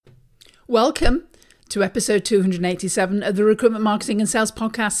Welcome to episode 287 of the Recruitment Marketing and Sales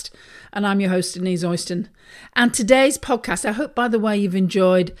Podcast, and I'm your host, Denise Oyston. And today's podcast, I hope, by the way, you've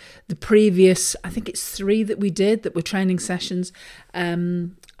enjoyed the previous, I think it's 3 that we did that were training sessions. I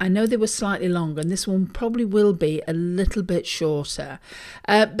know they were slightly longer, and this one probably will be a little bit shorter.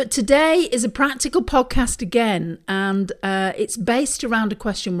 But today is a practical podcast again, and it's based around a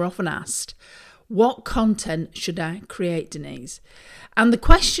question we're often asked. What content should I create, Denise? And the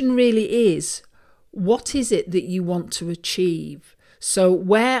question really is, what is it that you want to achieve? So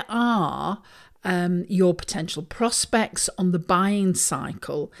where are your potential prospects on the buying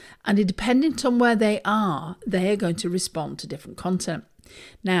cycle? And dependent on where they are going to respond to different content.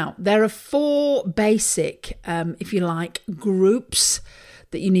 Now, there are 4 basic, if you like, groups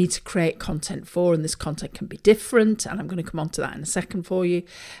that you need to create content for, and this content can be different, and I'm going to come on to that in a second for you.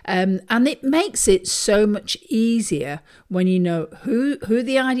 And it makes it so much easier when you know who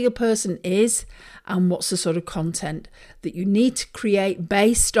the ideal person is and what's the sort of content that you need to create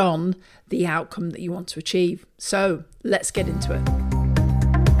based on the outcome that you want to achieve. So let's get into it.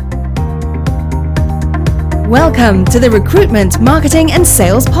 Welcome to the Recruitment, Marketing and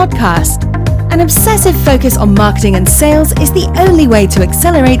Sales Podcast. An obsessive focus on marketing and sales is the only way to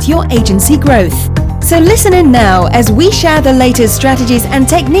accelerate your agency growth. So listen in now as we share the latest strategies and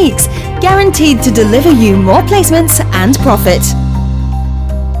techniques guaranteed to deliver you more placements and profit.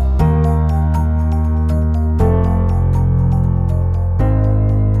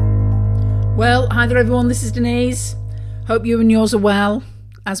 Well, hi there everyone, this is Denise. Hope you and yours are well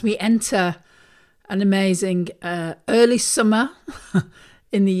as we enter an amazing early summer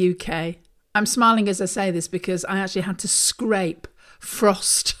in the UK. I'm smiling as I say this because I actually had to scrape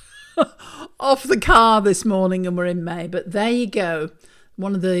frost off the car this morning and we're in May. But there you go.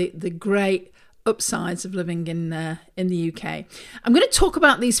 One of the great upsides of living in the UK. I'm going to talk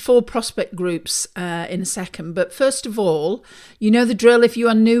about these 4 prospect groups in a second. But first of all, you know the drill. If you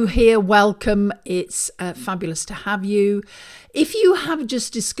are new here, welcome. It's fabulous to have you. If you have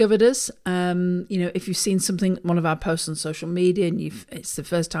just discovered us, if you've seen something, one of our posts on social media, and it's the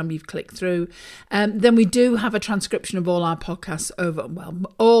first time you've clicked through, then we do have a transcription of all our podcasts over,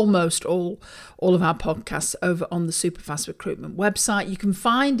 almost all of our podcasts over on the Superfast Recruitment website. You can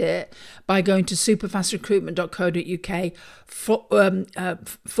find it by going to superfastrecruitment.co.uk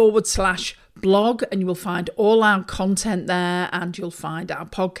 /blog, and you will find all our content there, and you'll find our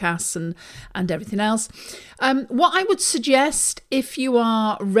podcasts and everything else. What I would suggest, if you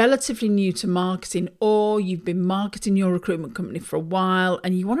are relatively new to marketing or you've been marketing your recruitment company for a while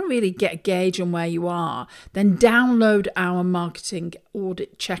and you want to really get a gauge on where you are, then download our marketing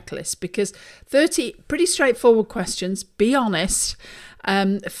audit checklist, because 30 pretty straightforward questions, be honest.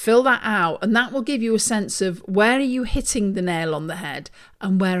 Fill that out, and that will give you a sense of where are you hitting the nail on the head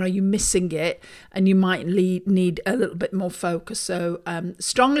and where are you missing it, and you might need a little bit more focus. So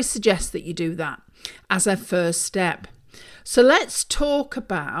strongly suggest that you do that as a first step. So let's talk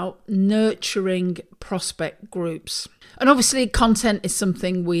about nurturing prospect groups. And obviously content is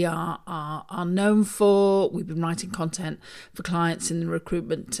something we are known for. We've been writing content for clients in the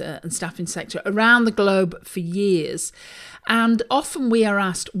recruitment and staffing sector around the globe for years. And often we are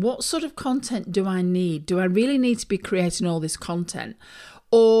asked, what sort of content do I need? Do I really need to be creating all this content?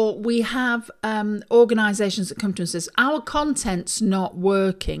 Or we have organisations that come to us and says, our content's not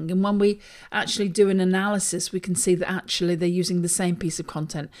working. And when we actually do an analysis, we can see that actually they're using the same piece of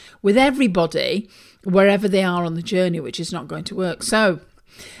content with everybody, wherever they are on the journey, which is not going to work. So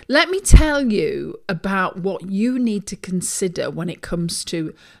let me tell you about what you need to consider when it comes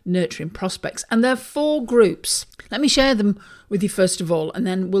to nurturing prospects. And there are 4 groups. Let me share them with you first of all, and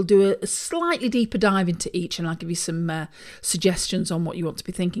then we'll do a slightly deeper dive into each, and I'll give you some suggestions on what you want to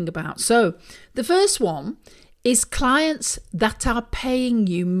be thinking about. So the first one is clients that are paying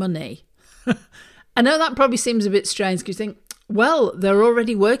you money. I know that probably seems a bit strange because you think, well, they're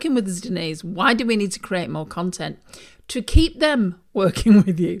already working with us, Denise. Why do we need to create more content? To keep them working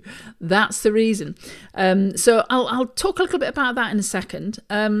with you. That's the reason. So I'll talk a little bit about that in a second.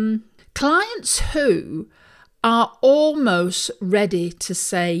 Clients who are almost ready to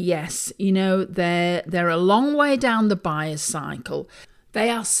say yes. You know, they're a long way down the buyer's cycle. They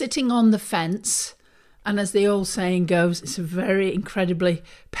are sitting on the fence. And as the old saying goes, it's a very incredibly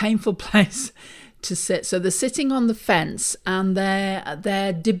painful place to sit. So they're sitting on the fence and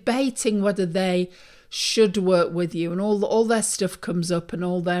they're debating whether they should work with you, and all their stuff comes up, and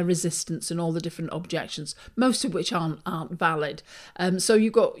all their resistance and all the different objections, most of which aren't valid. So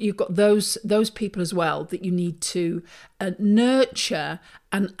you've got those people as well that you need to nurture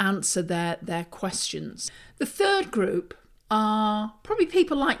and answer their questions. The third group are probably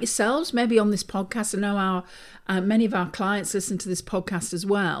people like yourselves, maybe on this podcast. I know many of our clients listen to this podcast as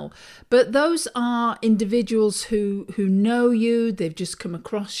well. But those are individuals who know you, they've just come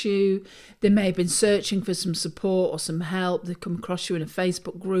across you, they may have been searching for some support or some help, they've come across you in a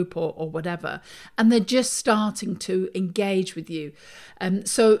Facebook group or whatever, and they're just starting to engage with you.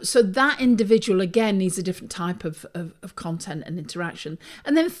 So that individual, again, needs a different type of content and interaction.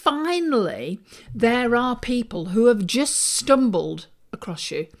 And then finally, there are people who have just stumbled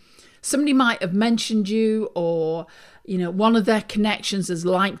across you. Somebody might have mentioned you, or one of their connections has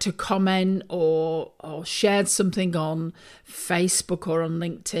liked to comment or shared something on Facebook or on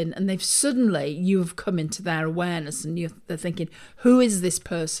LinkedIn, and you've come into their awareness, and they're thinking, who is this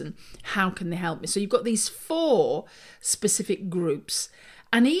person? How can they help me? So you've got these 4 specific groups,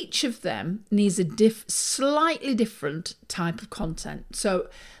 and each of them needs a slightly different type of content. So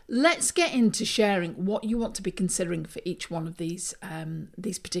let's get into sharing what you want to be considering for each one of these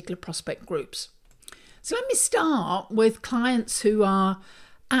particular prospect groups. So let me start with clients who are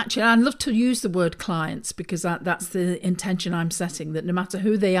actually, I'd love to use the word clients because that's the intention I'm setting, that no matter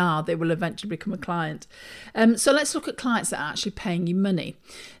who they are, they will eventually become a client. So let's look at clients that are actually paying you money.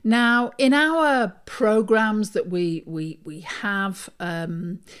 Now, in our programs that we have,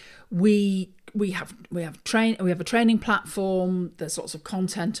 we have a training platform. There's lots of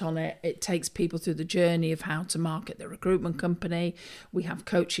content on it. It takes people through the journey of how to market their recruitment company. We have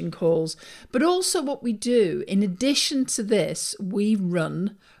coaching calls, but also what we do in addition to this, we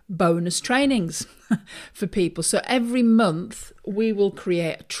run bonus trainings for people. So every month we will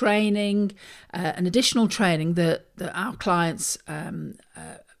create a training, an additional training that our clients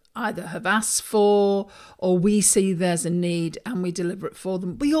either have asked for, or we see there's a need and we deliver it for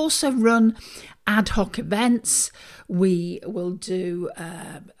them. We also run ad hoc events. We will do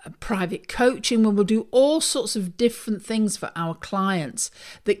a private coaching. We will do all sorts of different things for our clients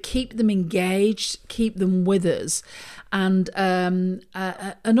that keep them engaged, keep them with us, and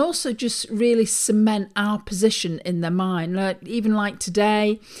also just really cement our position in their mind. Even like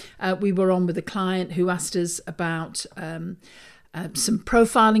today, we were on with a client who asked us about some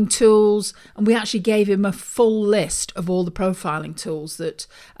profiling tools, and we actually gave him a full list of all the profiling tools that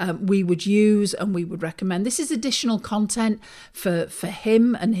we would use and we would recommend. This is additional content for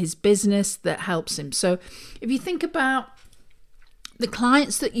him and his business that helps him. So if you think about the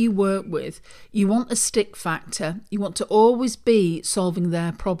clients that you work with, you want a stick factor. You want to always be solving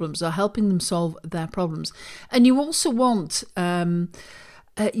their problems or helping them solve their problems, and you also want a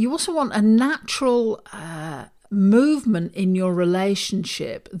natural movement in your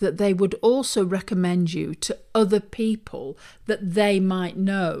relationship, that they would also recommend you to other people that they might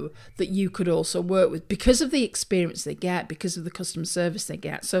know that you could also work with because of the experience they get, because of the customer service they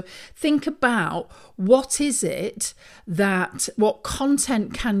get. So think about what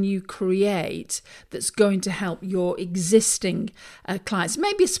content can you create that's going to help your existing clients.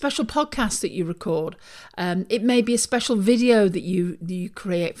 Maybe a special podcast that you record. It may be a special video that you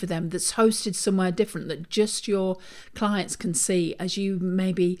create for them that's hosted somewhere different that just your clients can see as you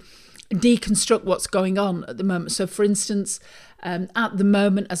maybe deconstruct what's going on at the moment. So for instance, at the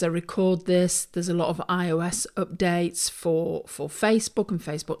moment as I record this, there's a lot of iOS updates for Facebook and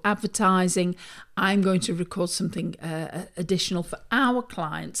Facebook advertising. I'm going to record something additional for our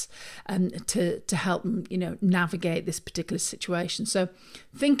clients to help them navigate this particular situation. So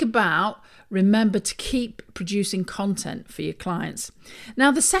remember to keep producing content for your clients. Now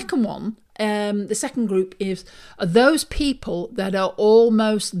the second one, the second group are those people that are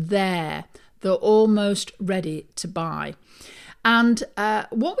almost there. They're almost ready to buy. And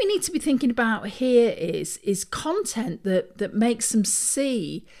what we need to be thinking about here is content that makes them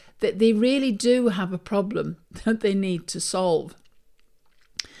see that they really do have a problem that they need to solve.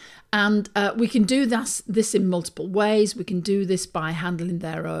 And we can do this in multiple ways. We can do this by handling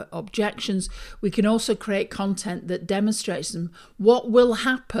their objections. We can also create content that demonstrates them what will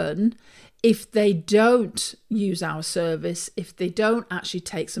happen if they don't use our service, if they don't actually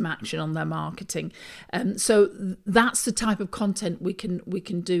take some action on their marketing. So that's the type of content we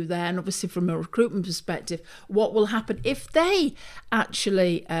can do there. And obviously from a recruitment perspective, what will happen if they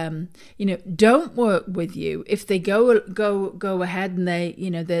actually don't work with you, if they go ahead and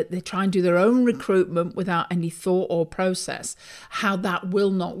they try and do their own recruitment without any thought or process, how that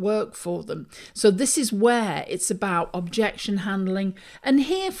will not work for them. So this is where it's about objection handling. And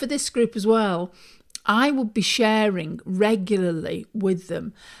here for this group as well, I will be sharing regularly with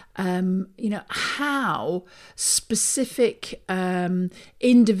them, how specific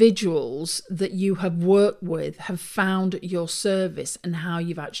individuals that you have worked with have found your service and how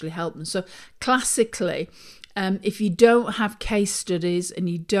you've actually helped them. So classically, If you don't have case studies and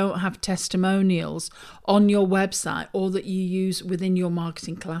you don't have testimonials on your website or that you use within your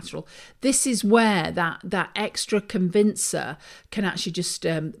marketing collateral, this is where that extra convincer can actually just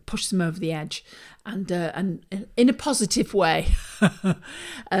push them over the edge, and in a positive way,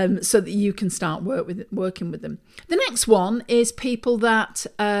 so that you can start working with them. The next one is people that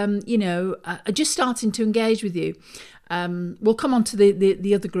are just starting to engage with you. We'll come on to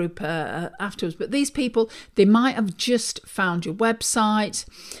the other group afterwards, but these people, they might have just found your website.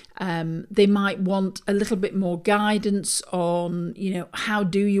 They might want a little bit more guidance on, how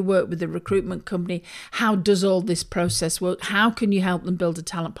do you work with a recruitment company? How does all this process work? How can you help them build a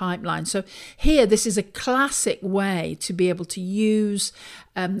talent pipeline? So here, this is a classic way to be able to use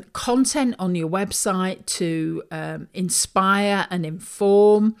content on your website to inspire and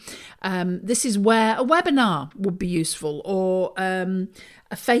inform. This is where a webinar would be useful, or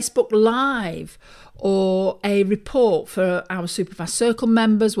a Facebook Live, or a report for our Superfast Circle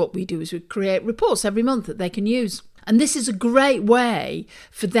members. What we do is we create reports every month that they can use. And this is a great way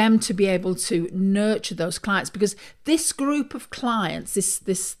for them to be able to nurture those clients, because this group of clients,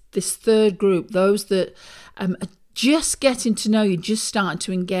 this third group, those that are just getting to know you, just starting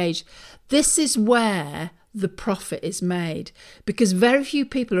to engage, this is where the profit is made, because very few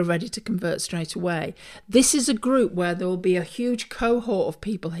people are ready to convert straight away. This is a group where there will be a huge cohort of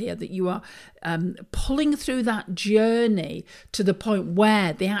people here that you are pulling through that journey to the point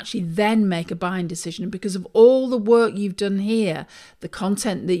where they actually then make a buying decision. And because of all the work you've done here, the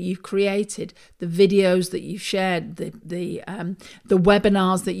content that you've created, the videos that you've shared, the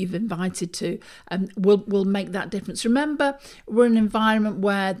webinars that you've invited to, will make that difference. Remember, we're in an environment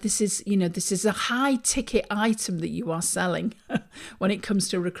where this is a high ticket item that you are selling when it comes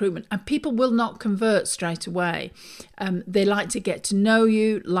to recruitment, and people will not convert straight away. They like to get to know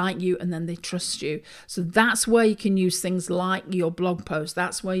you, like you, and then they trust you. So that's where you can use things like your blog post.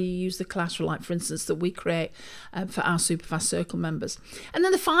 That's where you use the collateral, like for instance, that we create for our Superfast Circle members. And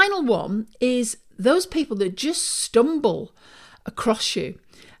then the final one is those people that just stumble across you.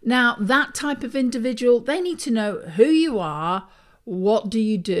 Now, that type of individual, they need to know who you are, what do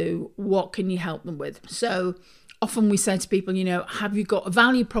you do, what can you help them with. So often we say to people, have you got a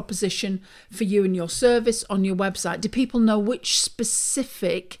value proposition for you and your service on your website? Do people know which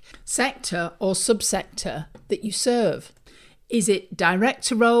specific sector or subsector that you serve? Is it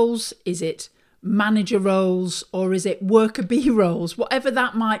director roles? Is it manager roles? Or is it worker bee roles? Whatever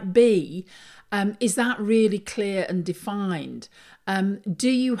that might be, is that really clear and defined? Do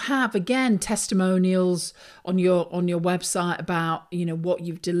you have, again, testimonials on your website about, what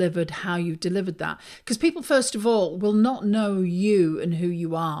you've delivered, how you've delivered that? Because people, first of all, will not know you and who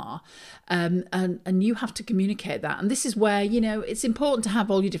you are, and you have to communicate that. And this is where, it's important to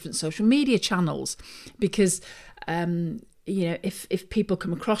have all your different social media channels, because if people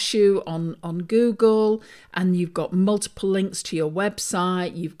come across you on Google and you've got multiple links to your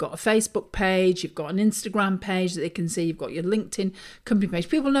website, you've got a Facebook page, you've got an Instagram page that they can see, you've got your LinkedIn company page,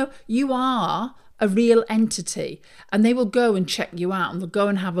 people know you are a real entity, and they will go and check you out, and they'll go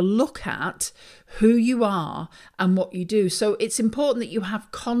and have a look at who you are and what you do. So it's important that you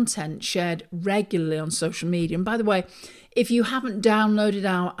have content shared regularly on social media. And by the way, if you haven't downloaded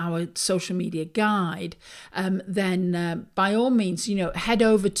our social media guide, then by all means, head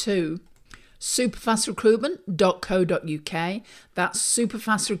over to superfastrecruitment.co.uk. That's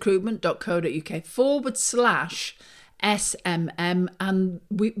superfastrecruitment.co.uk/SMM, and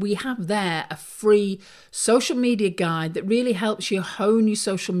we have there a free social media guide that really helps you hone your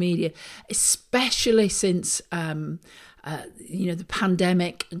social media, especially since the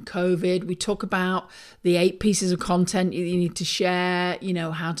pandemic and COVID. We talk about the 8 pieces of content you need to share,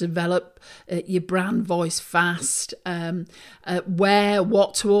 how to develop your brand voice fast,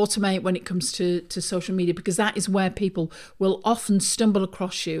 what to automate when it comes to social media, because that is where people will often stumble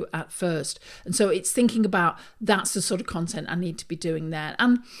across you at first. And so it's thinking about, that's the sort of content I need to be doing there.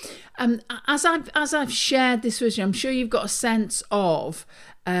 And as I've shared this with you, I'm sure you've got a sense of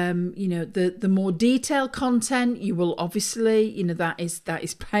the more detailed content. You will obviously, that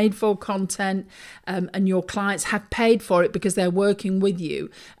is paid for content, and your clients have paid for it because they're working with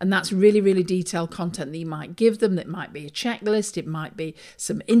you, and that's really, really detailed content that you might give them. That might be a checklist, it might be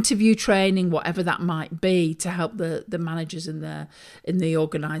some interview training, whatever that might be, to help the managers in the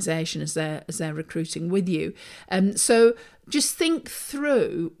organisation as they're recruiting with you. So just think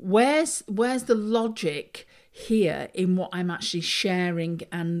through, where's the logic here in what I'm actually sharing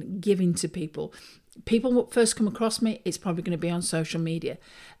and giving to people. people first come across me, it's probably going to be on social media.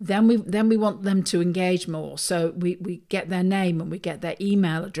 Then we want them to engage more. So we get their name and we get their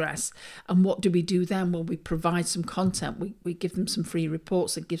email address. And what do we do then? Well, we provide some content. We give them some free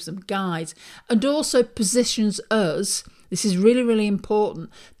reports that gives them guides and also positions us. This is really, really important,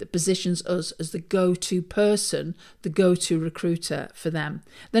 that positions us as the go-to person, the go-to recruiter for them.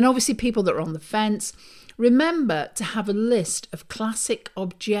 Then obviously people that are on the fence, remember to have a list of classic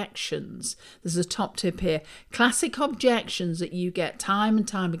objections. There's a top tip here. Classic objections that you get time and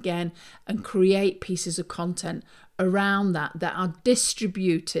time again, and create pieces of content around that are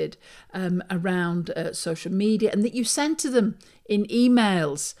distributed around social media and that you send to them in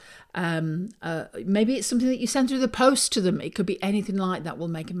emails. Maybe it's something that you send through the post to them. It could be anything like that. Will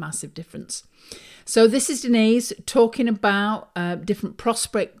make a massive difference. So this is Denise talking about different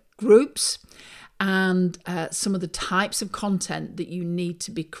prospect groups and some of the types of content that you need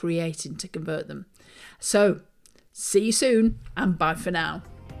to be creating to convert them. So see you soon, and bye for now.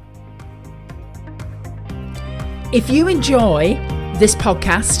 If you enjoy this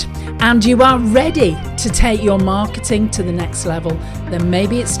podcast and you are ready to take your marketing to the next level, then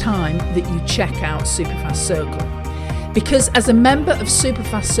maybe it's time that you check out Superfast Circle. Because as a member of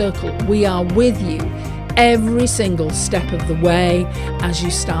Superfast Circle, we are with you every single step of the way as you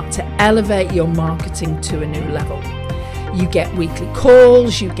start to elevate your marketing to a new level. You get weekly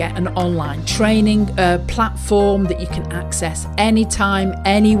calls, you get an online training platform that you can access anytime,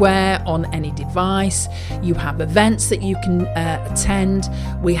 anywhere, on any device. You have events that you can attend.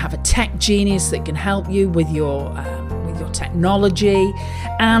 We have a tech genius that can help you with your technology.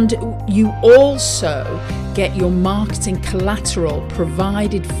 And you also get your marketing collateral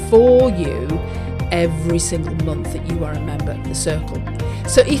provided for you every single month that you are a member of the Circle.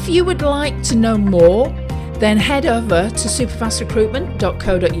 So if you would like to know more, then head over to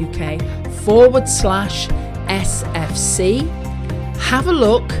superfastrrecruitment.co.uk/SFC. Have a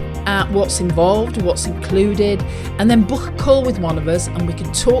look at what's involved, what's included, and then book a call with one of us and we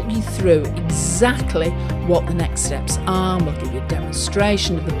can talk you through exactly what the next steps are. We'll give you a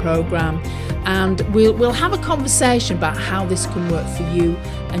demonstration of the program and we'll have a conversation about how this can work for you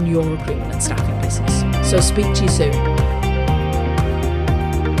and your recruitment and staffing business. So speak to you soon.